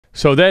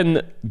So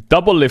then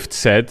Doublelift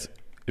said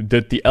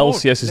that the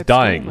LCS is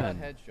dying.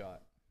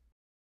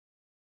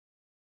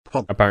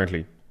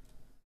 Apparently.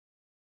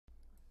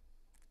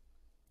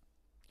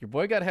 Your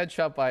boy got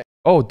headshot by...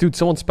 Oh, dude,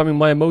 someone's spamming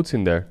my emotes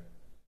in there.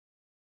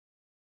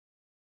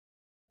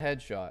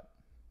 Headshot.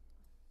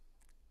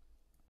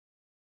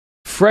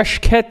 Fresh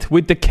Cat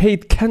with the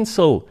Kate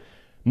cancel.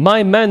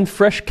 My man,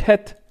 Fresh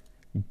Cat.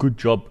 Good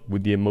job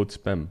with the emote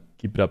spam.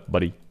 Keep it up,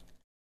 buddy.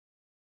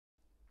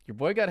 Your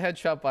boy got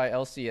headshot by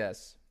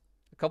LCS.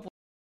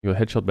 You got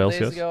headshot by LCS?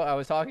 Days ago, I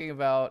was talking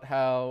about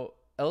how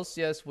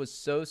LCS was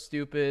so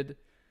stupid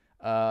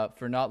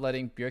for not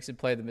letting Bjergsen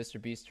play the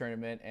Mr. Beast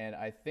tournament, and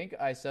I think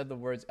I said the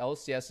words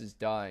LCS is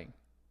dying.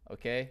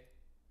 Okay?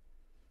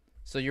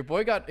 So your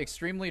boy got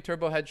extremely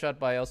turbo headshot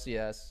by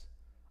LCS.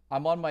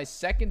 I'm on my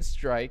second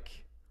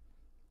strike.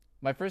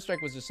 My first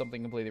strike was just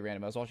something completely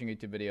random. I was watching a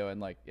YouTube video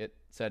and like it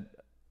said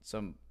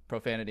some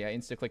profanity. I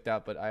insta-clicked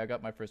out, but I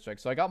got my first strike.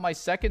 So I got my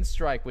second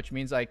strike, which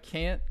means I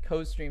can't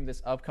co-stream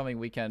this upcoming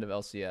weekend of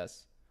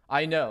LCS.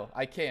 I know,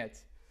 I can't.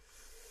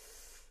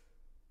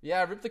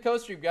 Yeah, rip the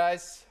co-stream,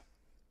 guys.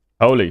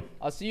 Holy.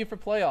 I'll see you for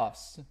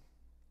playoffs.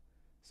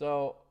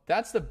 So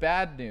that's the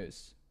bad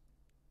news.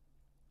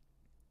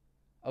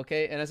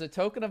 Okay, and as a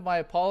token of my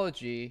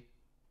apology,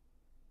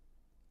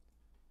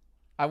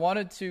 I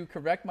wanted to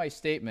correct my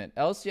statement.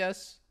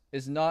 LCS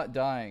is not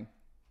dying.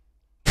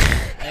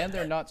 And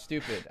they're not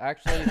stupid.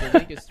 Actually, the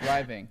league is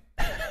thriving.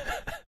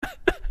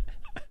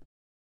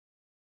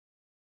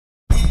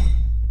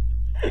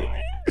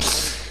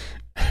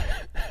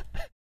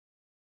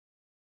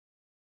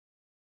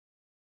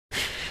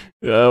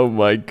 Oh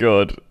my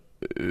god.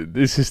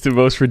 This is the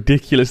most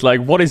ridiculous.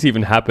 Like, what is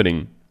even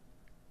happening?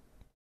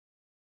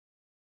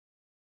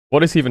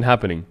 What is even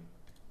happening?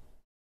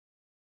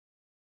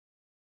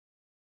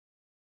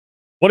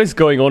 What is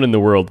going on in the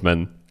world,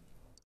 man?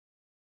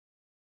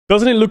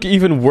 Doesn't it look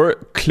even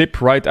worse?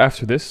 Clip right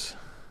after this.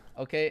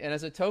 Okay, and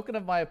as a token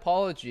of my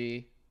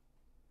apology,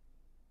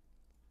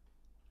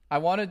 I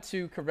wanted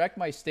to correct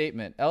my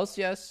statement.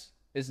 LCS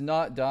is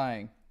not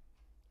dying.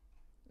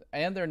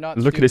 And they're not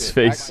Look stupid. at his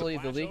face. Actually,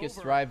 the league is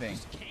thriving.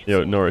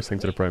 Yo, Norris,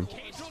 thanks to the prime.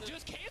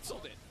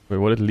 Wait,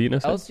 what did Lena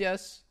say?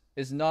 LCS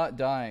is not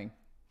dying.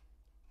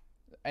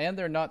 And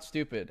they're not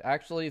stupid.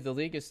 Actually, the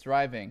league is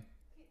thriving.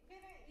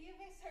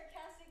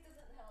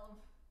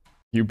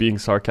 You being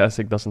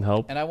sarcastic doesn't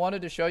help. And I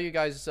wanted to show you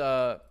guys,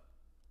 how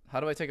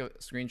do I take a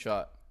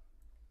screenshot?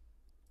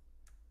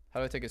 How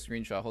do I take a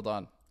screenshot? Hold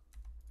on.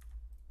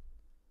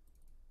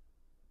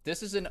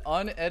 This is an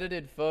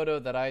unedited photo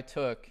that I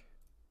took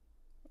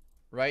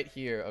right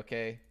here,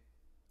 okay?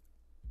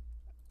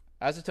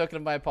 As a token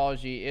of my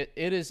apology, it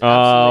is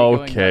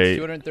absolutely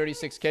going nuts.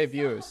 236k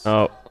views.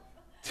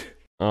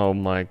 Oh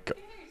my god.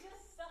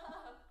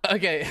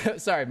 Okay,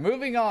 sorry.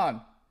 Moving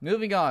on.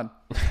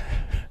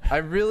 I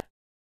really...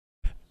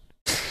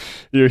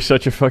 You're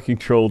such a fucking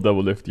troll,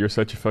 Doublelift. You're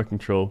such a fucking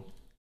troll.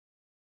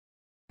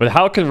 But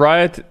how can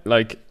Riot,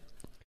 like...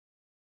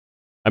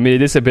 I mean,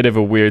 it is a bit of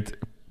a weird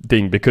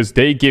thing, because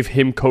they give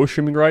him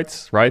co-streaming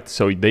rights, right?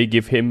 So they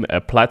give him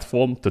a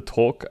platform to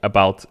talk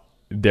about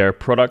their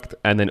product,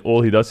 and then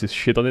all he does is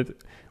shit on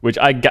it. Which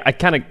I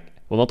kind of...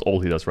 Well, not all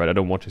he does, right? I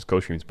don't watch his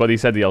co-streams. But he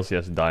said the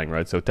LCS is dying,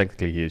 right? So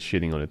technically he is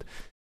shitting on it.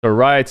 So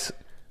Riot's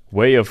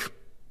way of...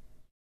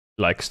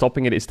 like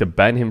stopping it is to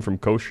ban him from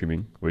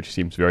co-streaming, which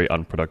seems very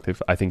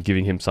unproductive. I think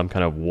giving him some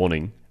kind of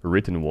warning, a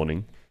written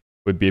warning,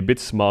 would be a bit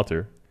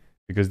smarter,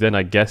 because then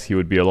I guess he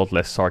would be a lot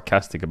less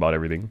sarcastic about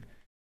everything.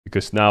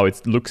 Because now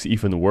it looks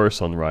even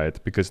worse on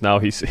Riot, because now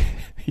he's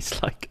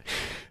like,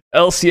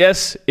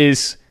 LCS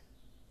is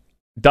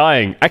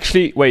dying.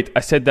 Actually, wait,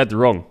 I said that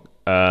wrong.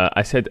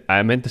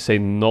 I meant to say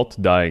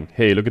not dying.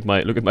 Hey, look at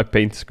my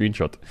paint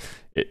screenshot.